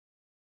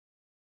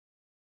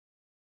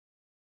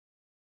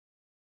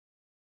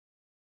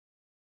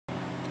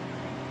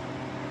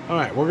All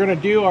right, we're gonna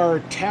do our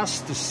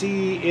test to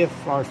see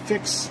if our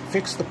fix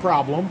the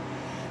problem.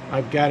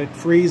 I've got it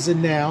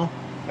freezing now.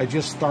 I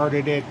just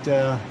started it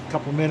a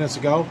couple minutes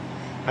ago.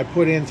 I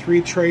put in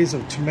 3 trays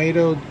of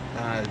tomato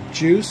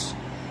juice,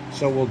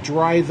 so we'll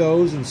dry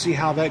those and see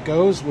how that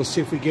goes. We'll see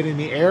if we get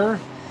any error,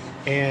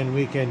 and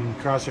we can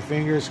cross our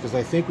fingers because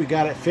I think we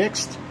got it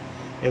fixed.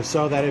 If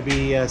so, that'd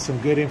be some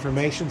good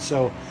information.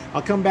 So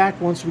I'll come back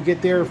once we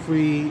get there.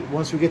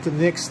 Once we get to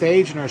the next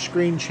stage and our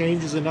screen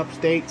changes and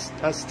updates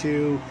us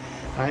to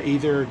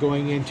either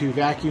going into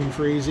vacuum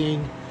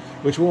freezing,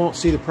 which we won't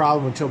see the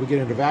problem until we get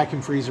into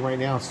vacuum freezing. Right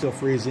now it's still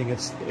freezing.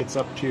 It's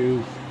up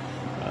to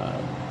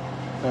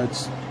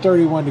it's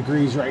 31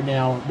 degrees right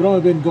now, but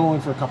only been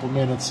going for a couple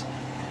minutes.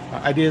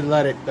 I did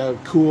let it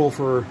cool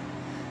for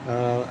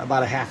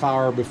about a half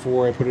hour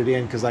before I put it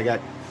in because I got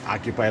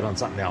occupied on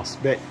something else.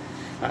 But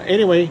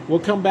anyway, we'll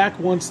come back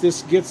once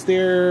this gets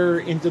there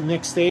into the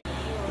next stage.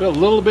 A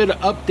little bit of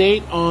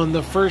update on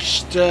the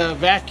first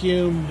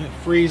vacuum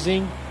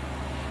freezing,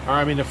 or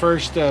I mean the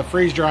first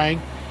freeze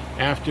drying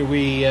after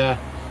we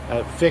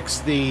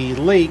fixed the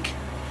leak.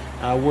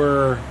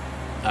 We're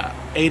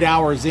 8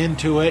 hours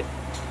into it.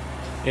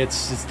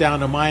 It's down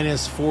to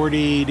minus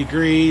 40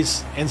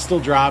 degrees and still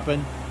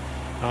dropping.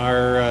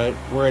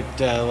 We're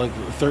at like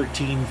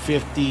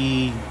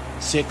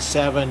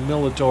 1356.7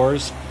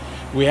 millitors.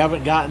 We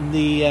haven't gotten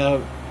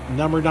the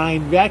number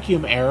 9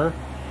 vacuum error,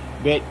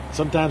 but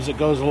sometimes it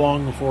goes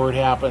along before it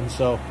happens.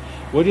 So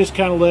we'll just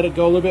kind of let it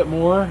go a little bit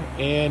more,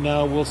 and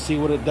we'll see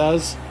what it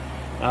does.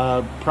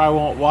 Probably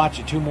won't watch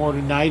it 2 more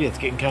tonight. It's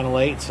getting kind of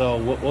late, so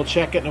we'll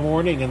check it in the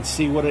morning and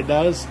see what it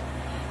does.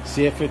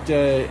 See if it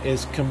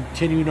is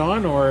continuing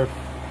on, or if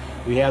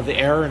we have the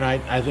error, and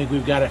I think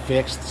we've got it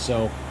fixed.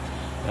 So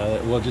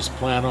we'll just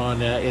plan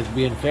on it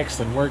being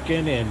fixed and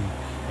working, and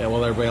we'll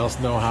let everybody else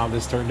know how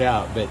this turned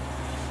out. But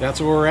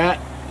that's where we're at,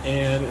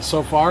 and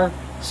so far,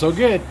 so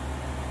good.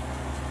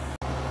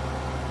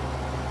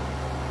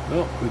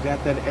 Well, we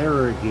got that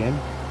error again,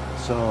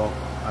 so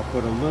I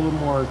put a little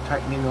more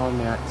tightening on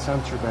that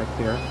sensor back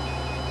there,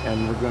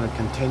 and we're going to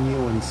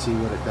continue and see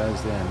what it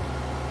does then.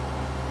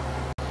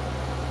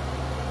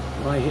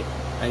 Well, I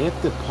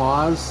hit the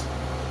pause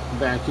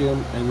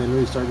vacuum and then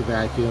restart the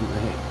vacuum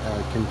and hit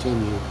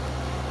continue,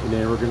 and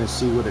then we're going to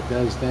see what it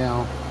does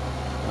now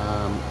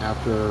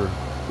after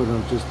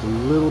putting just a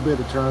little bit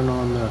of turn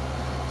on the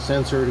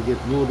sensor to get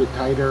a little bit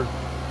tighter.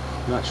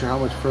 Not sure how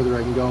much further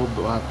I can go,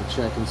 but I'll have to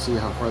check and see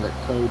how far that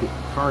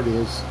card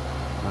is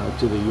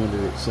to the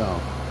unit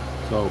itself.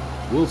 So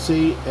we'll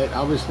see.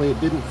 Obviously it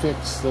didn't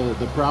fix the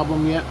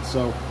problem yet,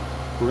 so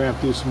we're gonna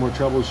have to do some more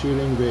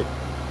troubleshooting, but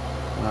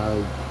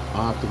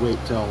I'll have to wait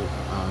till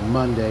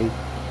Monday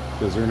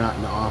because they're not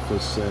in the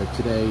office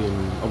today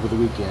and over the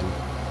weekend.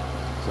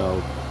 So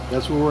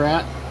that's where we're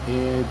at,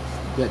 and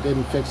that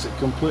didn't fix it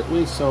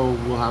completely, so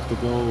we'll have to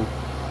go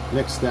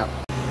next step.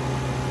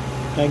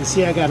 I can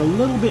see I got a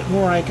little bit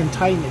more I can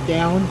tighten it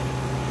down.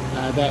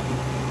 That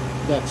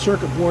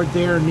circuit board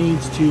there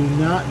needs to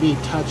not be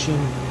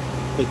touching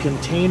the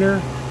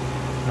container,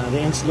 the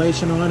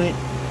insulation on it.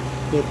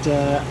 But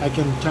I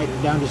can tighten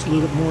it down just a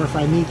little bit more if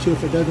I need to.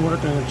 If it doesn't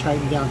work, I'm going to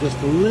tighten it down just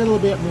a little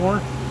bit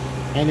more,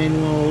 and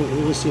then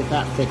we'll see if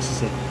that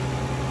fixes it.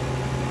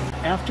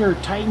 After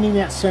tightening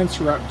that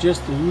sensor up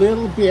just a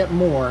little bit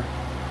more,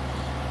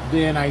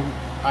 then I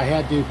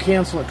had to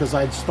cancel it because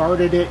I'd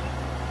started it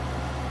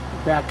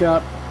back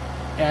up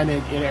and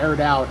it aired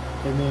out,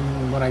 and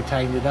then when I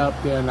tightened it up,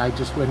 then I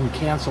just went and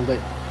canceled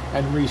it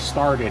and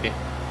restarted it,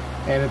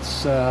 and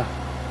it's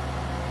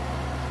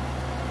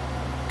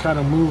kind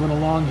of moving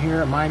along here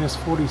at minus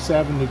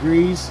 47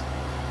 degrees,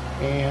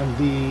 and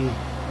the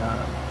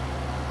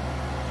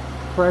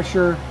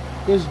pressure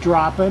is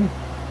dropping,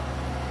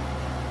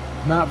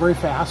 not very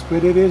fast,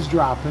 but it is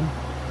dropping.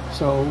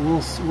 So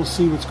we'll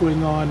see what's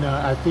going on.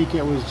 I think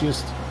it was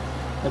just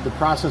that the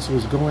process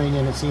was going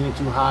and it seen it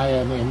too high,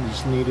 and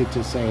just needed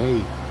to say,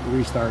 hey,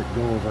 restart,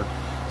 go over.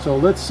 So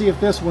let's see if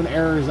this one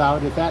errors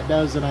out. If that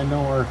does, then I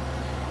know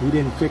we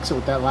didn't fix it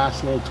with that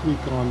last little tweak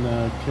on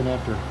the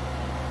connector.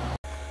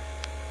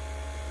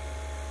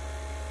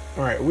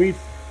 All right, we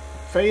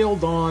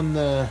failed on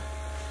the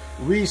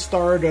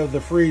restart of the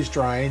freeze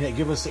drying. It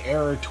gave us the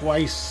error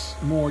twice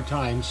more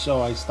times,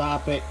 so I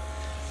stopped it.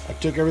 I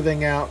took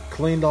everything out,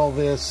 cleaned all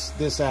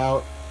this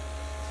out,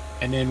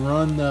 and then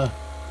run the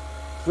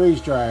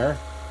freeze dryer,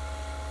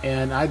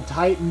 and I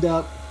tightened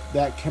up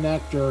that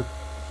connector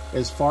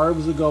as far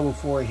as it go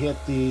before it hit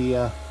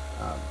the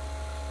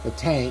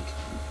tank.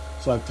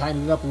 So I've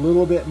tightened it up a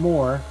little bit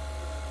more,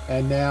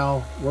 and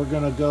now we're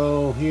gonna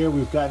go here.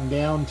 We've gotten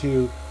down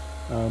to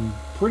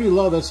pretty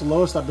low. That's the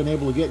lowest I've been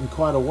able to get in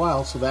quite a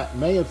while, so that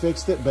may have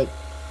fixed it. But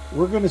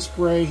we're going to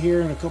spray here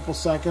in a couple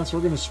seconds.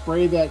 We're going to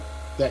spray that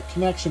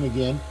connection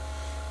again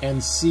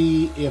and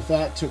see if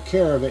that took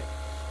care of it.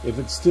 If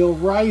it still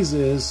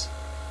rises,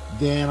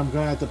 then I'm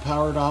going to have to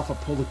power it off. I'll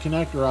pull the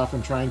connector off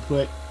and try and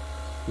put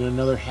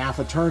another half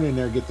a turn in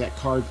there, get that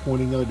card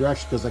pointing the other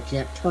direction, because I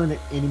can't turn it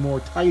any more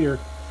tighter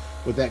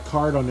with that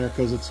card on there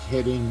because it's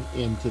heading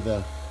into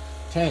the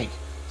tank.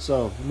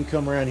 So let me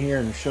come around here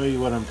and show you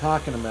what I'm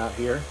talking about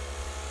here.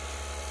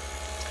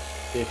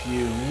 If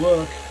you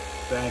look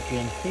back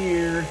in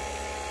here,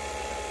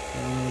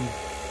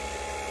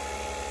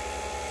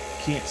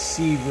 can't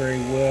see very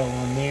well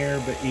on there,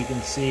 but you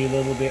can see a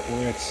little bit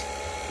where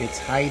it's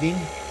hiding.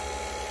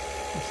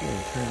 Let's see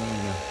if I turn on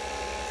the.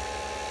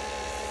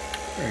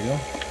 There you go.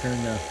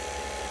 Turn the.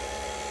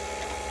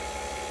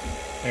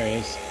 There it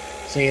is.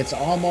 See, it's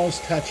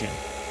almost touching.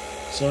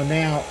 So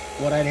now,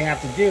 what I'd have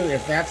to do,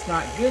 if that's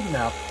not good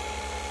enough,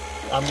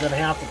 I'm going to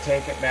have to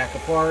take it back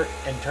apart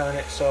and turn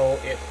it so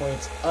it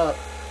points up.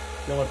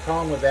 The only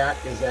problem with that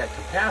is that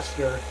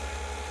capacitor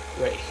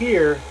right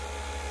here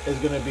is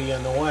going to be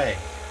in the way.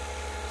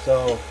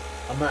 So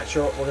I'm not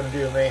sure what we're going to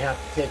do. We may have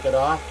to take it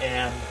off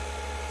and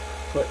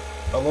put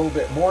a little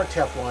bit more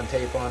Teflon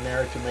tape on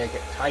there to make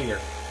it tighter.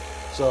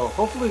 So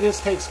hopefully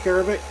this takes care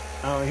of it.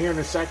 Here in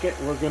a second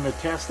we're going to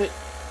test it.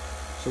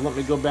 So let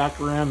me go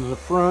back around to the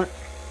front.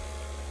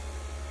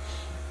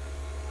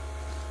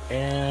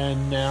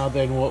 And now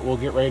then we'll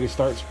get ready to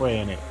start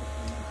spraying it.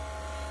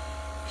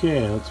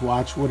 Okay, let's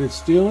watch what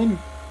it's doing.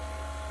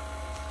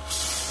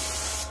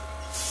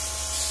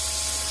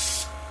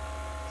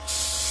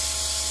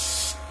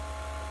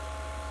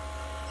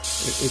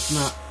 It's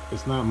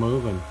not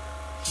moving. Well,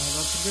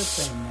 that's a good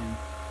thing then.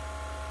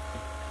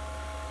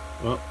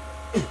 Well,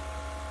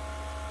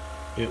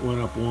 it went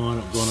up 1,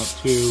 it's going up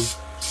 2.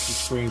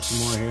 Just spraying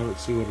some more here.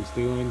 Let's see what it's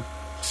doing.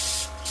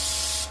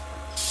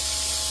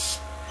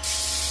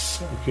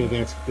 Okay,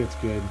 that's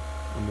good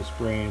on the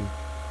spraying.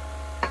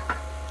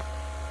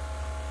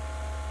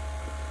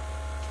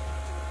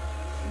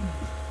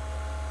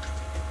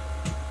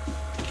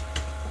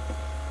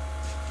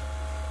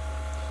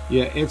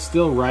 Yeah, it's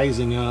still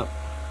rising up.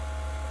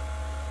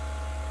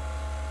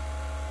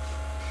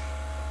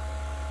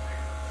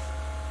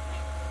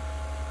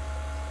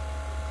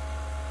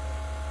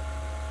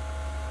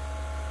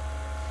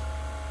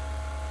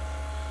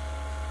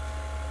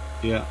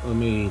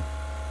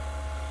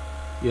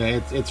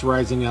 Yeah, it's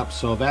rising up,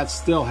 so that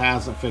still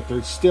hasn't fixed.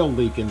 It's still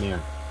leaking there.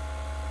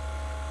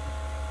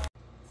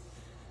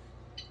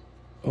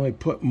 I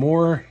put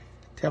more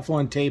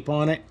Teflon tape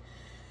on it,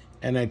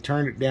 and I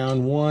turned it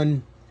down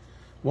one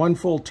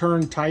full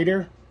turn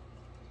tighter.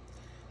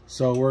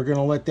 So we're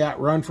gonna let that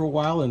run for a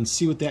while and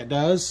see what that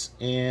does,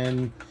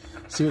 and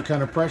see what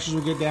kind of pressures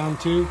we get down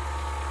to.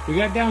 We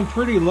got down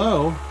pretty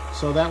low,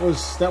 so that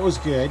was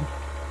good.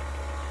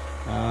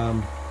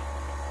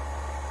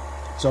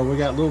 So we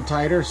got a little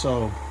tighter,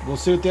 so we'll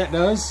see what that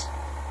does.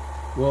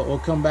 We'll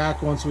come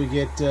back once we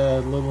get a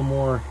little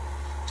more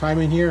time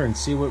in here and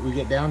see what we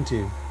get down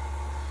to.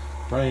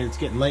 Probably it's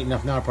getting late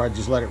enough now, probably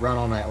just let it run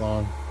all night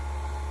long.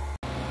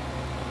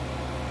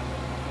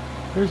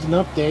 Here's an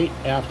update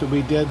after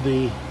we did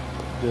the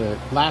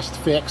last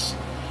fix,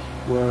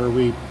 where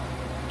we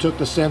took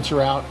the sensor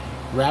out,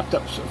 wrapped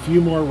up a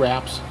few more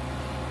wraps,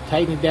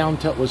 tightened it down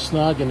until it was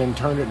snug, and then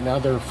turned it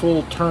another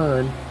full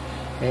turn,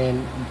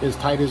 and as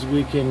tight as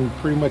we can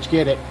pretty much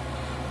get it.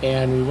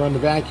 And we run the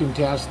vacuum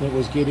test, and it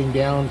was getting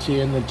down to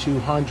in the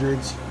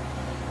 200s,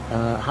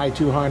 high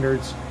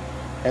 200s.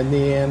 And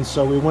then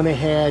so we went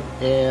ahead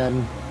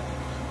and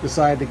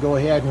decided to go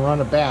ahead and run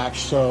a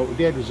batch. So what we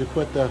did was we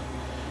put the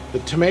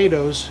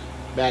tomatoes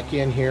back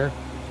in here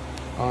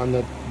on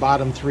the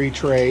bottom 3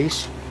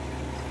 trays,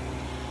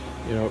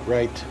 you know,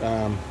 right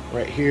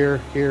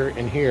here, here,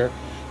 and here.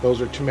 Those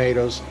are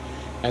tomatoes.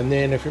 And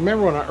then if you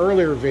remember on an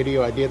earlier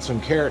video, I did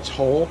some carrots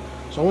whole,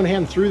 so I went ahead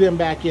and threw them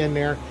back in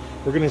there.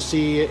 We're going to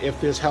see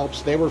if this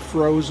helps. They were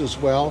froze as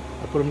well.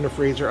 I put them in the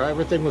freezer.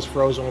 Everything was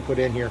frozen when I put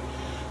in here.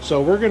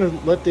 So we're going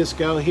to let this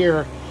go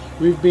here.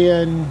 We've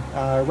been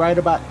right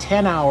about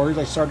 10 hours.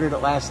 I started it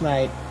last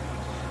night,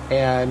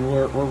 and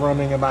we're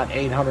running about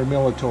 800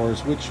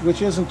 milliliters,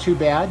 which isn't too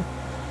bad.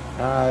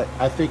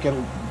 I think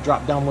it'll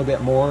drop down a little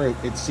bit more.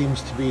 It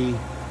seems to be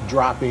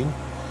dropping.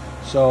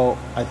 So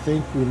I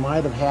think we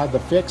might have had the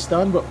fix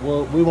done, but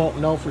we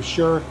won't know for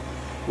sure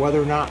whether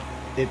or not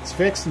it's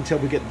fixed until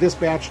we get this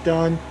batch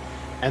done,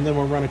 and then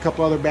we'll run a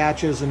couple other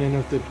batches, and then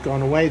if it's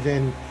gone away,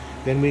 then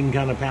we can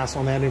kind of pass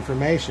on that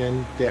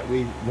information that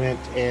we went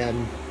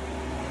and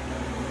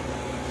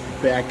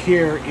back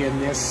here in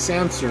this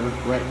sensor,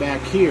 right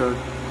back here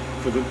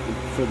for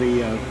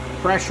the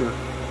pressure.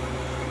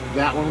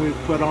 That one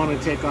we've put on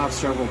and take off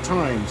several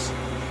times.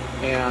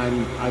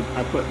 And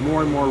I put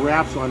more and more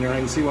wraps on there. I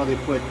can see why they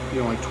put,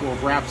 you know, like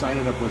 12 wraps. I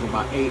ended up with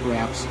about 8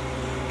 wraps.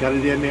 Got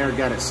it in there,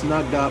 got it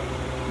snugged up,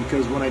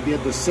 because when I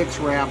did the 6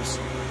 wraps,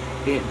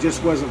 it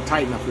just wasn't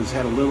tight enough. It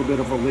had a little bit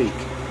of a leak.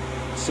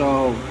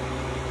 So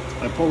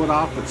I pulled it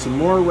off, put some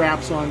more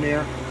wraps on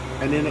there,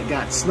 and then it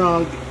got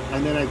snug,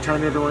 and then I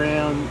turned it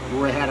around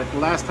where I had it the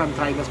last time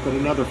tightness, but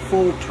another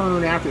full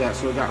turn after that,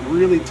 so it got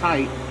really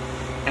tight,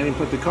 and then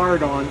put the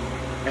card on,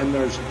 and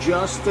there's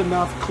just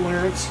enough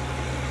clearance.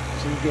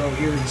 So you go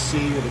here and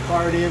see where the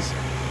card is.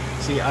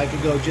 See, I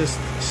could go just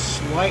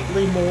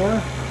slightly more,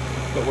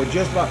 but we're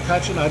just about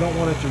touching. I don't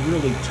want it to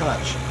really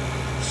touch.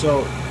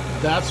 So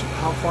that's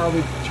how far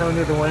we've turned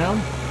it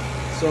around.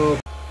 So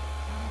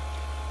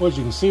Well, as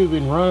you can see, we've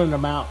been running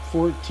about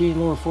 14,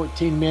 over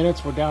 14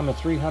 minutes. We're down to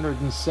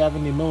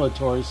 370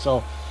 millitories,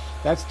 so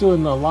that's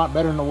doing a lot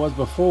better than it was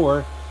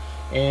before.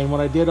 And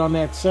what I did on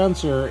that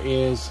sensor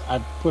is I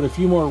put a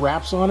few more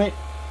wraps on it,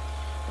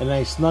 and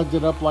I snugged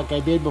it up like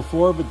I did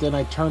before, but then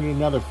I turned it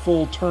another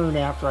full turn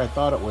after I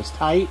thought it was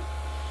tight.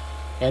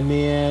 And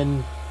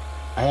then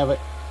I have it,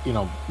 you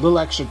know, a little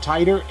extra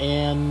tighter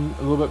and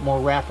a little bit more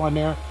wrap on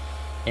there.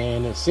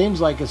 And it seems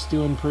like it's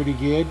doing pretty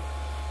good.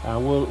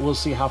 We'll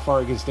see how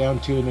far it gets down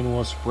to, and then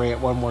we'll spray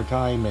it one more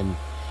time and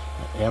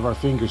have our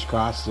fingers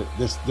crossed that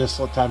this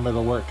time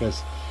it'll work,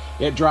 because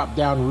it dropped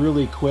down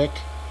really quick.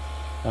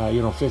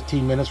 You know,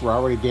 15 minutes, we're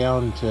already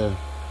down to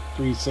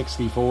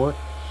 364,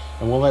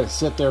 and we'll let it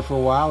sit there for a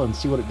while and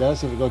see what it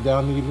does if it goes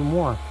down even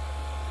more.